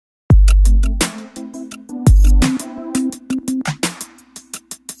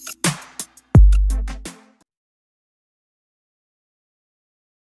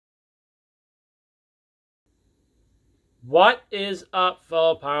What is up,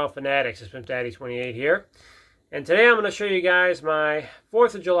 fellow Pyro Fanatics? It's Daddy28 here. And today I'm going to show you guys my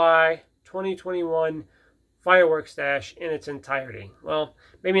 4th of July 2021 firework stash in its entirety. Well,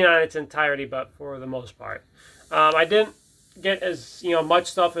 maybe not in its entirety, but for the most part. I didn't get as much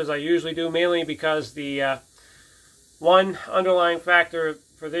stuff as I usually do, mainly because the one underlying factor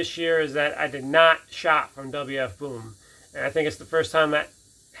for this year is that I did not shop from WF Boom. And I think it's the first time that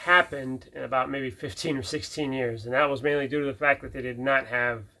happened in about maybe 15 or 16 years, and that was mainly due to the fact that they did not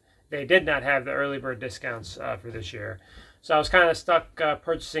have the early bird discounts for this year. So I was kind of stuck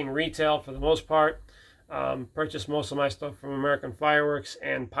purchasing retail for the most part. Purchased most of my stuff from American Fireworks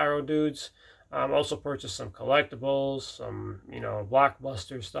and Pyro dudes. Also purchased some collectibles, some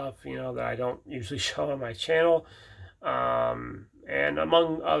blockbuster stuff that I don't usually show on my channel, and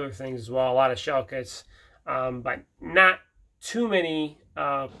among other things as well. A lot of shell kits, but not too many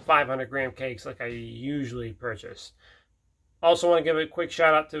 500 gram cakes like I usually purchase. Also want to give a quick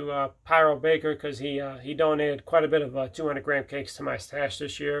shout out to Pyro Baker, because he donated quite a bit of 200 gram cakes to my stash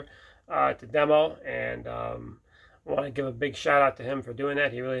this year to demo, and I want to give a big shout out to him for doing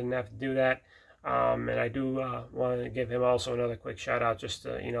that. He really didn't have to do that, and I do want to give him also another quick shout out, just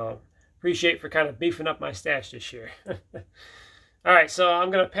to appreciate for kind of beefing up my stash this year. All right, so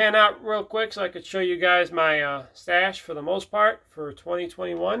I'm going to pan out real quick so I could show you guys my stash for the most part for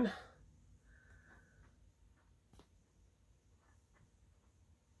 2021.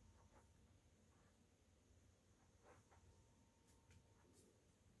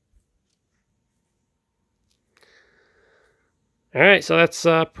 All right, so that's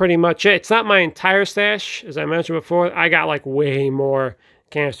pretty much it. It's not my entire stash. As I mentioned before, I got like way more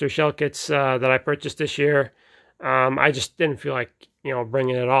canister shell kits that I purchased this year. I just didn't feel like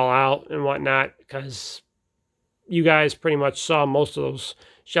bringing it all out and whatnot, because you guys pretty much saw most of those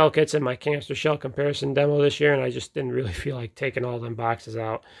shell kits in my canister shell comparison demo this year, and I just didn't really feel like taking all them boxes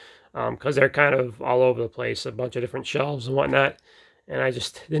out, because they're kind of all over the place, a bunch of different shelves and whatnot, and I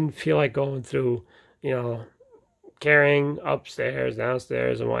just didn't feel like going through, carrying upstairs,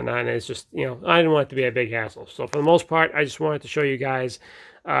 downstairs, and whatnot, and it's just, I didn't want it to be a big hassle. So for the most part, I just wanted to show you guys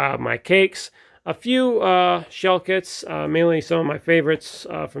my cakes. A few shell kits, mainly some of my favorites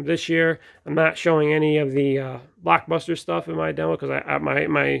from this year. I'm not showing any of the blockbuster stuff in my demo, because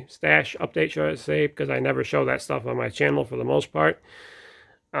my stash update, should I say, because I never show that stuff on my channel for the most part.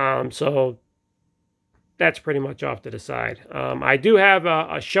 So that's pretty much off to the side. I do have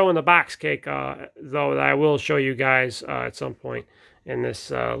a show in the box cake, though, that I will show you guys at some point in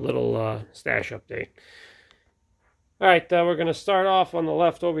this little stash update. All right, we're going to start off on the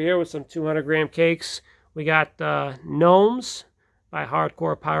left over here with some 200 gram cakes. We got Gnomes by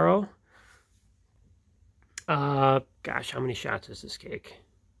Hardcore Pyro. Gosh, how many shots is this cake?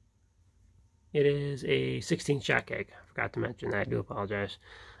 It is a 16-shot cake. I forgot to mention that. I do apologize.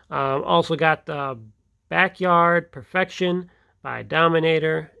 Also got Backyard Perfection by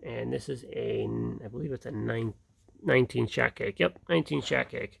Dominator. And this is I believe it's a 19-shot cake. Yep, 19-shot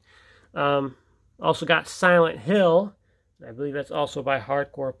cake. Also got Silent Hill, I believe that's also by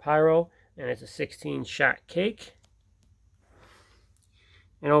Hardcore Pyro, and it's a 16-shot cake.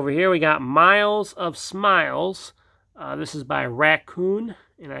 And over here we got Miles of Smiles. This is by Raccoon,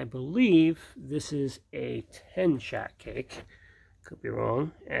 and I believe this is a 10-shot cake. Could be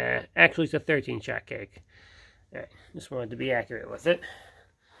wrong. Actually, it's a 13-shot cake. All right, just wanted to be accurate with it.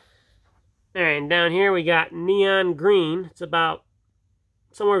 All right, and down here we got Neon Green. It's about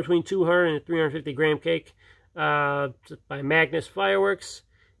somewhere between 200 and 350 gram cake, by Magnus Fireworks,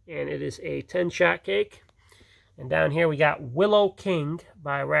 and it is a 10-shot cake. And down here we got Willow King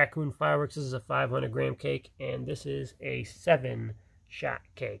by Raccoon Fireworks. This is a 500 gram cake, and this is a 7-shot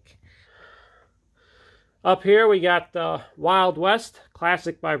cake. Up here we got Wild West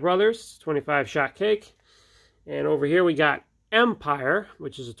Classic by Brothers, 25-shot cake. And over here we got Empire,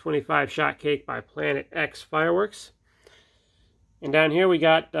 which is a 25-shot cake by Planet X Fireworks. And down here we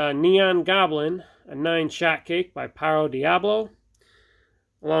got Neon Goblin, a 9-shot cake by Pyro Diablo,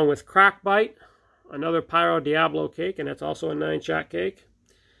 along with Crockbite, another Pyro Diablo cake, and that's also a 9-shot cake.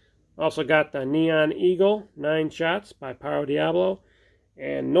 Also got the Neon Eagle, 9 shots by Pyro Diablo,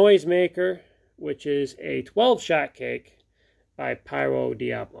 and Noisemaker, which is a 12-shot cake by Pyro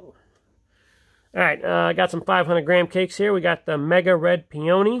Diablo. All right, I got some 500 gram cakes here. We got the Mega Red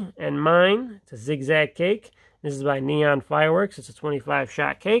Peony and Mine. It's a zigzag cake. This is by Neon Fireworks. It's a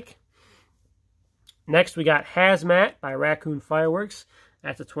 25-shot cake. Next, we got Hazmat by Raccoon Fireworks.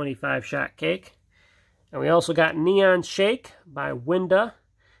 That's a 25-shot cake. And we also got Neon Shake by Winda,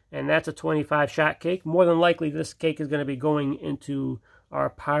 and that's a 25-shot cake. More than likely, this cake is going to be going into our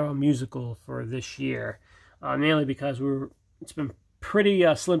Pyro musical for this year. mainly because it's been pretty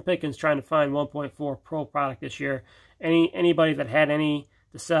slim pickings trying to find 1.4 Pro product this year. Anybody that had any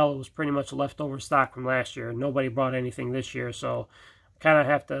to sell, it was pretty much leftover stock from last year. Nobody brought anything this year, so kind of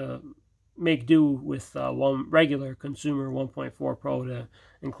have to make do with one regular consumer 1.4 Pro to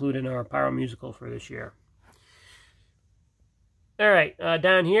include in our Pyro musical for this year. All right,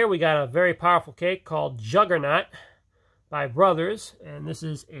 down here we got a very powerful cake called Juggernaut by Brothers, and this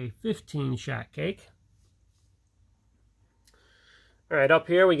is a 15-shot cake. All right, up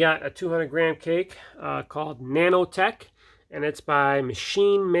here we got a 200-gram cake called Nanotech, and it's by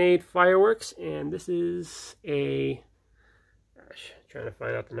Machine Made Fireworks, and this is a, gosh, trying to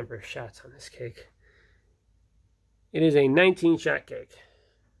find out the number of shots on this cake. It is a 19-shot cake.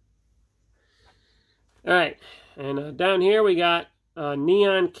 All right, and down here we got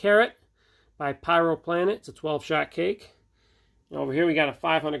Neon Carrot by Pyro Planet. It's a 12-shot cake. And over here we got a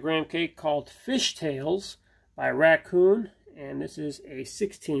 500-gram cake called Fishtails by Raccoon, and this is a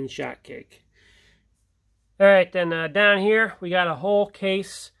 16-shot cake. All right, then down here we got a whole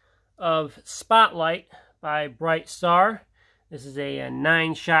case of Spotlight by Bright Star. This is a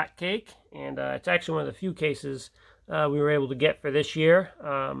 9-shot cake, and it's actually one of the few cases we were able to get for this year.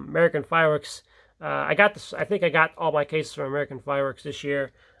 American Fireworks. I think I got all my cases from American Fireworks this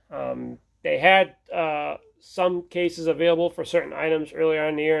year. They had some cases available for certain items earlier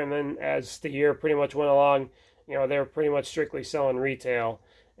in the year, and then as the year pretty much went along, you know, they were pretty much strictly selling retail,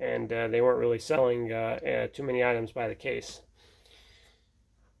 and they weren't really selling too many items by the case.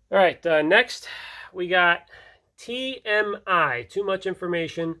 All right, next we got TMI, Too Much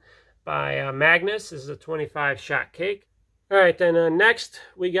Information by Magnus. This is a 25-shot cake. All right, then next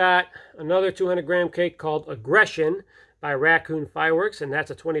we got another 200-gram cake called Aggression by Raccoon Fireworks, and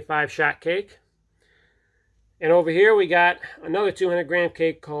that's a 25-shot cake. And over here we got another 200-gram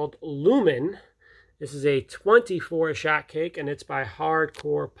cake called Lumen. This is a 24-shot cake, and it's by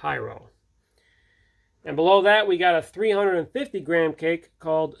Hardcore Pyro. And below that we got a 350-gram cake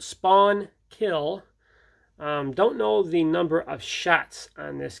called Spawn Kill. Don't know the number of shots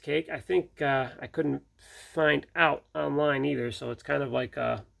on this cake. I think I couldn't find out online either, so it's kind of like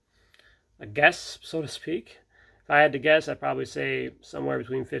a guess, so to speak. If I had to guess, I'd probably say somewhere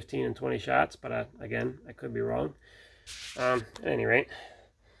between 15 and 20 shots, but again, I could be wrong. At any rate,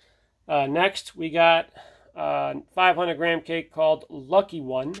 next we got a 500-gram cake called Lucky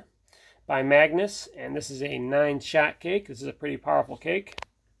One by Magnus, and this is a 9-shot cake. This is a pretty powerful cake.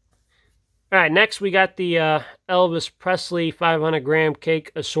 All right, next we got the Elvis Presley 500-gram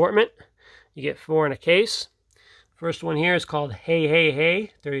cake assortment. You get 4 in a case. First one here is called Hey Hey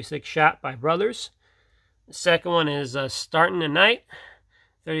Hey, 36-shot by Brothers. The second one is Starting the Night,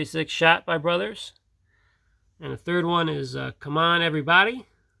 36-shot by Brothers. And the third one is Come On Everybody,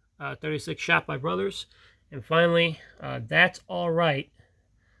 36-shot by Brothers. And finally, That's All Right,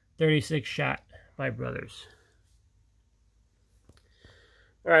 36-shot by Brothers.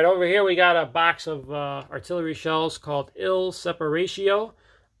 All right, over here we got a box of artillery shells called Il Separatio.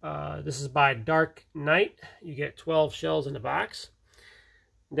 This is by Dark Knight. You get 12 shells in the box.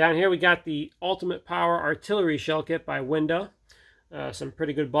 Down here we got the Ultimate Power Artillery Shell Kit by Winda. Some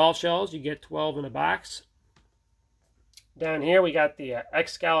pretty good ball shells. You get 12 in a box. Down here we got the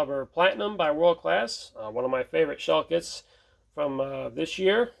Excalibur Platinum by World Class. One of my favorite shell kits from this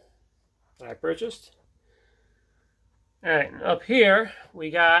year that I purchased. All right, up here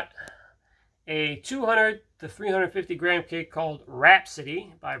we got a 200 to 350 gram cake called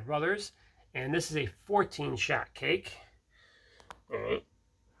Rhapsody by Brothers, and this is a 14-shot cake. All right,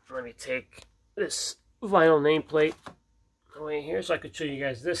 let me take this vinyl nameplate away here so I could show you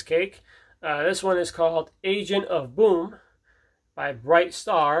guys this cake. This one is called Agent of Boom by Bright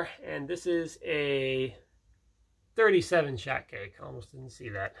Star, and this is a 37-shot cake. Almost didn't see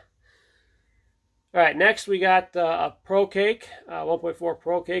that. All right, next we got a Pro cake, 1.4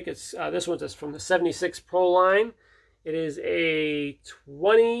 Pro cake. It's this one's just from the 76 Pro line. It is a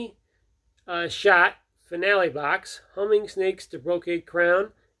 20-shot finale box, Humming Snakes to Brocade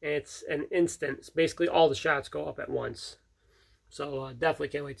Crown, and it's an instant. It's basically all the shots go up at once. So definitely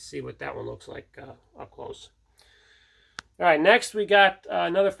can't wait to see what that one looks like up close. All right, next we got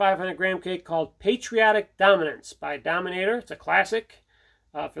another 500-gram cake called Patriotic Dominance by Dominator. It's a classic.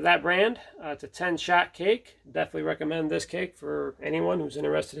 For that brand. It's a 10-shot cake. Definitely recommend this cake for anyone who's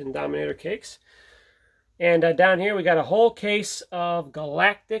interested in Dominator cakes. And down here we got a whole case of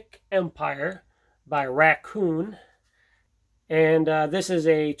Galactic Empire by Raccoon. And this is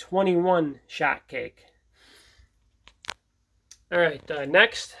a 21-shot cake. All right,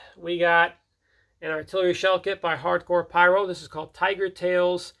 next we got an artillery shell kit by Hardcore Pyro. This is called Tiger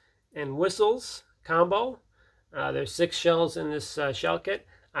Tails and Whistles Combo. There's 6 shells in this shell kit.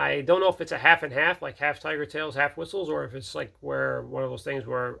 I don't know if it's a half and half, like half tiger tails, half whistles, or if it's like where one of those things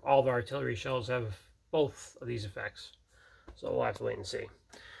where all the artillery shells have both of these effects. So we'll have to wait and see.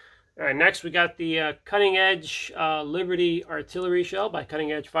 All right, next we got the Cutting Edge Liberty Artillery Shell by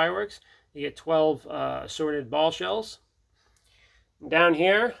Cutting Edge Fireworks. You get 12 assorted ball shells. Down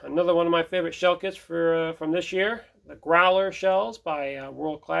here, another one of my favorite shell kits from this year, the Growler shells by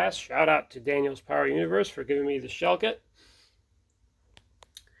World Class. Shout out to Daniel's Pyro Universe for giving me the shell kit.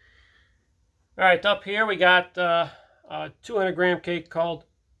 All right, up here we got a 200 gram cake called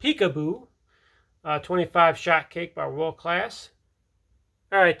Peekaboo, 25 shot cake by World Class.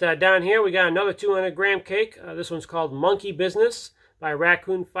 All right, down here we got another 200 gram cake. This one's called Monkey Business by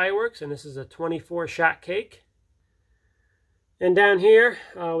Raccoon Fireworks, and this is a 24 shot cake. And down here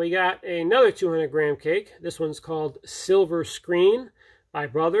we got another 200 gram cake. This one's called Silver Screen by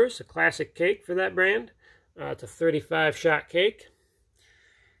Brothers, a classic cake for that brand. It's a 35 shot cake.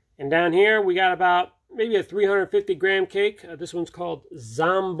 And down here we got about maybe a 350 gram cake. This one's called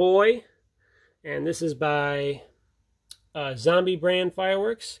Zomboy, and this is by Zombie brand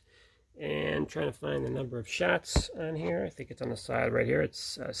Fireworks. And I'm trying to find the number of shots on here. I think it's on the side right here.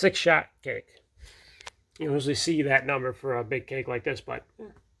 It's a 6 shot cake. You usually see that number for a big cake like this, but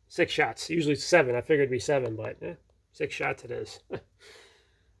 6 shots. Usually it's 7. I figured it'd be 7, but 6 shots it is.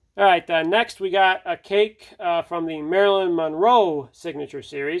 All right, next we got a cake from the Marilyn Monroe Signature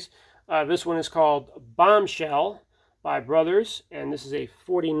Series. This one is called Bombshell by Brothers, and this is a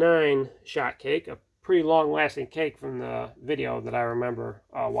 49 shot cake, a pretty long-lasting cake from the video that I remember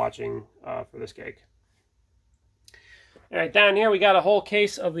watching for this cake. All right, down here we got a whole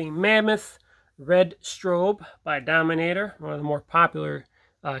case of the Mammoth Red Strobe by Dominator, one of the more popular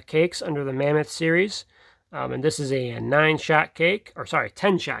cakes under the Mammoth series. And this is a 9-shot cake, or sorry,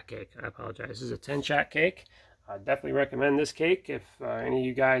 10-shot cake. I apologize. This is a 10-shot cake. I definitely recommend this cake if any of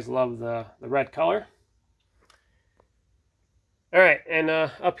you guys love the red color. All right, and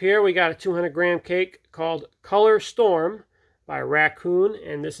up here we got a 200 gram cake called Color Storm by Raccoon,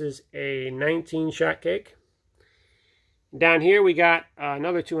 and this is a 19-shot cake. Down here we got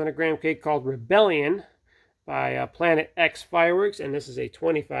another 200 gram cake called Rebellion by Planet X Fireworks, and this is a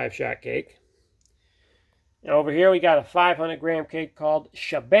 25-shot cake. And over here we got a 500 gram cake called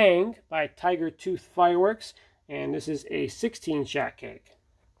Shebang by Tiger Tooth Fireworks, and this is a 16-shot cake.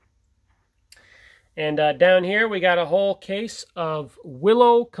 And down here we got a whole case of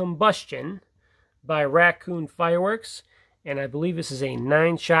Willow Combustion by Raccoon Fireworks, and I believe this is a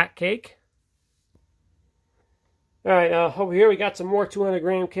 9-shot cake. All right, over here we got some more 200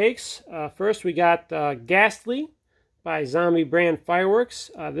 gram cakes. First we got Ghastly by Zombie brand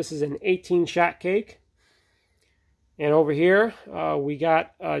Fireworks. This is an 18-shot cake. And over here we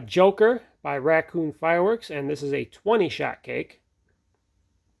got Joker by Raccoon Fireworks, and this is a 20-shot cake.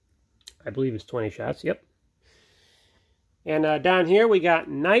 I believe it's 20 shots, yep. And down here we got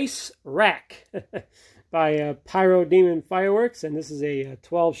Nice Rack by Pyro Demon Fireworks, and this is a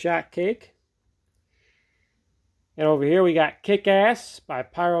 12-shot cake. And over here we got Kick Ass by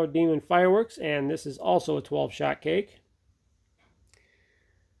Pyro Demon Fireworks, and this is also a 12-shot cake.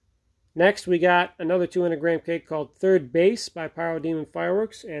 Next we got another 200 gram cake called Third Base by Pyro Demon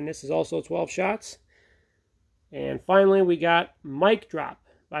Fireworks, and this is also 12 shots. And finally we got Mic Drop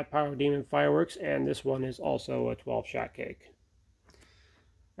by Pyro Demon Fireworks, and this one is also a 12-shot cake.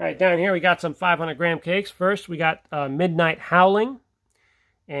 All right, down here we got some 500 gram cakes. First we got Midnight Howling,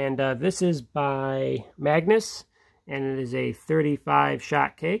 and this is by Magnus, and it is a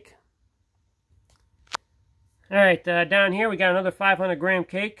 35-shot cake. All right, down here we got another 500 gram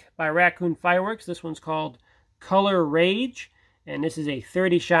cake by Raccoon Fireworks. This one's called Color Rage, and this is a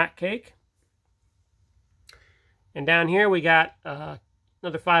 30-shot cake. And down here we got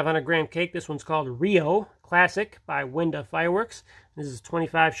another 500 gram cake. This one's called Rio Classic by Winda Fireworks. This is a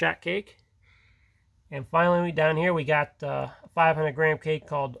 25-shot cake. And finally down here we got a 500 gram cake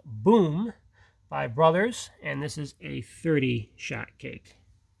called Boom by Brothers, and this is a 30-shot cake.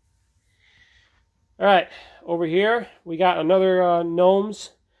 All right, over here we got another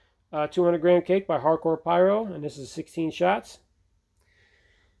Gnomes 200 gram cake by Hardcore Pyro, and this is 16 shots.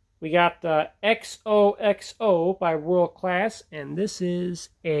 We got XOXO by World Class, and this is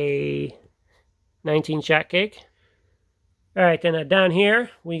a 19-shot cake. All right, then down here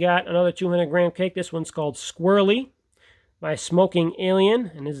we got another 200 gram cake. This one's called Squirrely by Smoking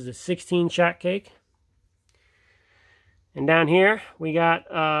Alien, and this is a 16-shot cake. And down here we got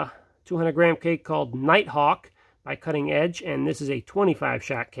 200 gram cake called Nighthawk by Cutting Edge, and this is a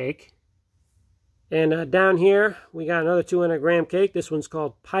 25-shot cake. And down here we got another 200 gram cake. This one's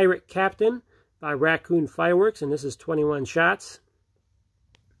called Pirate Captain by Raccoon Fireworks, and this is 21 shots.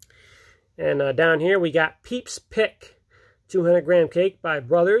 And down here we got Peeps Pick 200 gram cake by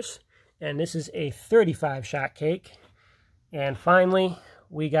Brothers, and this is a 35 shot cake. And finally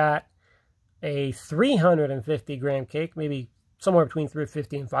we got a 350 gram cake, maybe somewhere between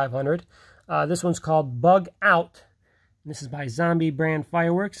 350 and 500. This one's called Bug Out. This is by Zombie Brand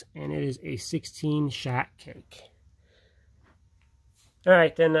Fireworks, and it is a 16 shot cake.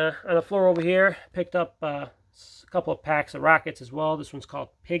 Alright, then on the floor over here, picked up a couple of packs of rockets as well. This one's called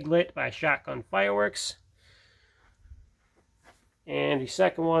Piglet by Shotgun Fireworks. And the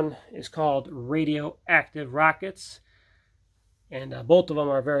second one is called Radioactive Rockets. And both of them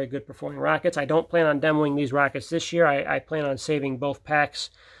are very good performing rockets. I don't plan on demoing these rockets this year. I plan on saving both packs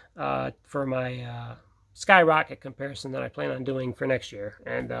for my skyrocket comparison that I plan on doing for next year.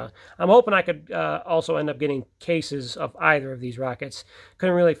 And I'm hoping I could also end up getting cases of either of these rockets.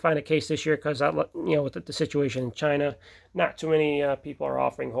 Couldn't really find a case this year because, with the situation in China, not too many people are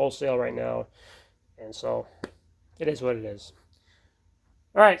offering wholesale right now. And so it is what it is.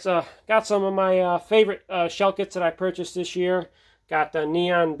 All right, so got some of my favorite shell kits that I purchased this year. Got the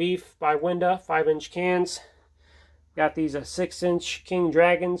Neon Beef by Winda, 5-inch cans. Got these 6-inch King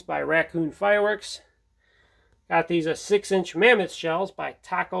Dragons by Raccoon Fireworks. Got these 6-inch Mammoth shells by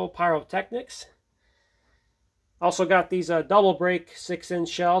Taco Pyrotechnics. Also got these double break 6-inch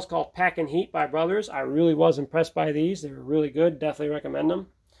shells called Pack and Heat by Brothers. I really was impressed by these. They were really good. Definitely recommend them.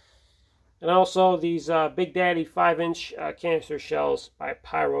 And also these Big Daddy 5-inch canister shells by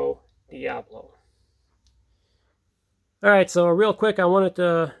Pyro Diablo. Alright, so real quick, I wanted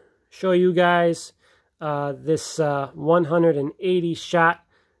to show you guys this 180 shot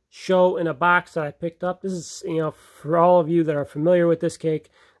show in a box that I picked up. This is, for all of you that are familiar with this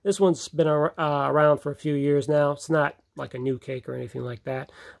cake, this one's been around for a few years now. It's not like a new cake or anything like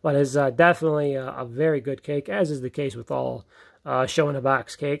that, but it's definitely a very good cake, as is the case with all show in a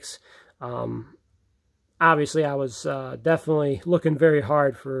box cakes. Obviously, I was definitely looking very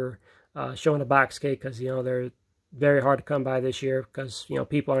hard for show in a box cake because, they're very hard to come by this year because,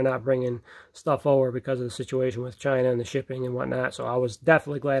 people are not bringing stuff over because of the situation with China and the shipping and whatnot. So I was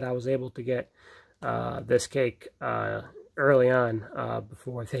definitely glad I was able to get this cake early on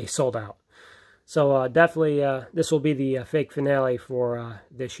before they sold out. So definitely this will be the fake finale for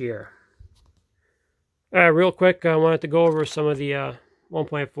this year. All right, real quick, I wanted to go over some of the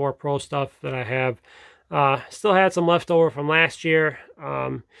 1.4 Pro stuff that I have. Still had some leftover from last year,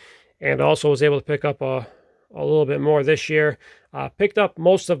 and also was able to pick up a little bit more this year. Picked up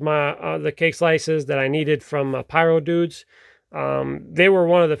most of my the cake slices that I needed from Pyro Dudes. They were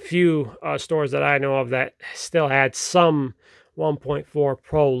one of the few stores that I know of that still had some 1.4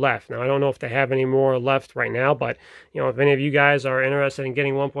 Pro left. Now, I don't know if they have any more left right now, but if any of you guys are interested in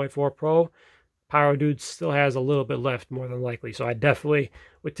getting 1.4 Pro, Pyro Dudes still has a little bit left, more than likely. So I definitely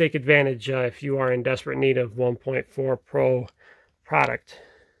would take advantage if you are in desperate need of 1.4 Pro product.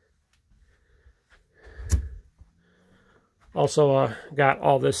 Also got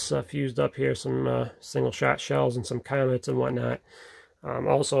all this fused up here, some single shot shells and some comets and whatnot.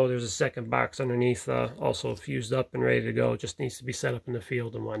 Also, there's a second box underneath, also fused up and ready to go. It just needs to be set up in the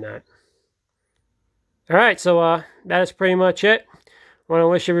field and whatnot. All right, so that is pretty much it. I want to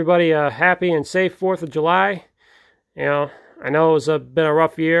wish everybody a happy and safe 4th of July. I know it was been a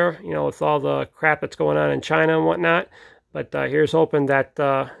rough year, with all the crap that's going on in China and whatnot. But here's hoping that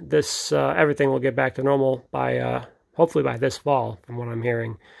this everything will get back to normal by hopefully by this fall, from what I'm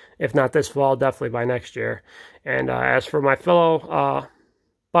hearing. If not this fall, definitely by next year. And as for my fellow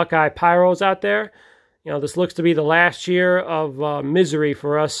Buckeye Pyros out there, this looks to be the last year of misery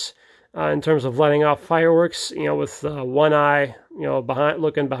for us in terms of letting off fireworks, with one eye,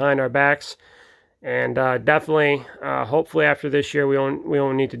 looking behind our backs. And definitely, hopefully after this year, we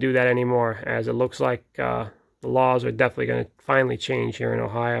won't need to do that anymore, as it looks like the laws are definitely going to finally change here in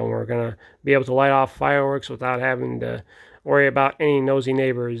Ohio, and we're going to be able to light off fireworks without having to worry about any nosy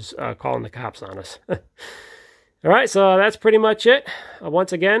neighbors calling the cops on us. All right, so that's pretty much it.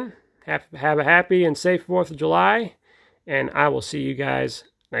 Once again, have a happy and safe 4th of July, and I will see you guys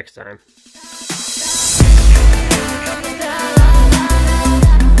next time.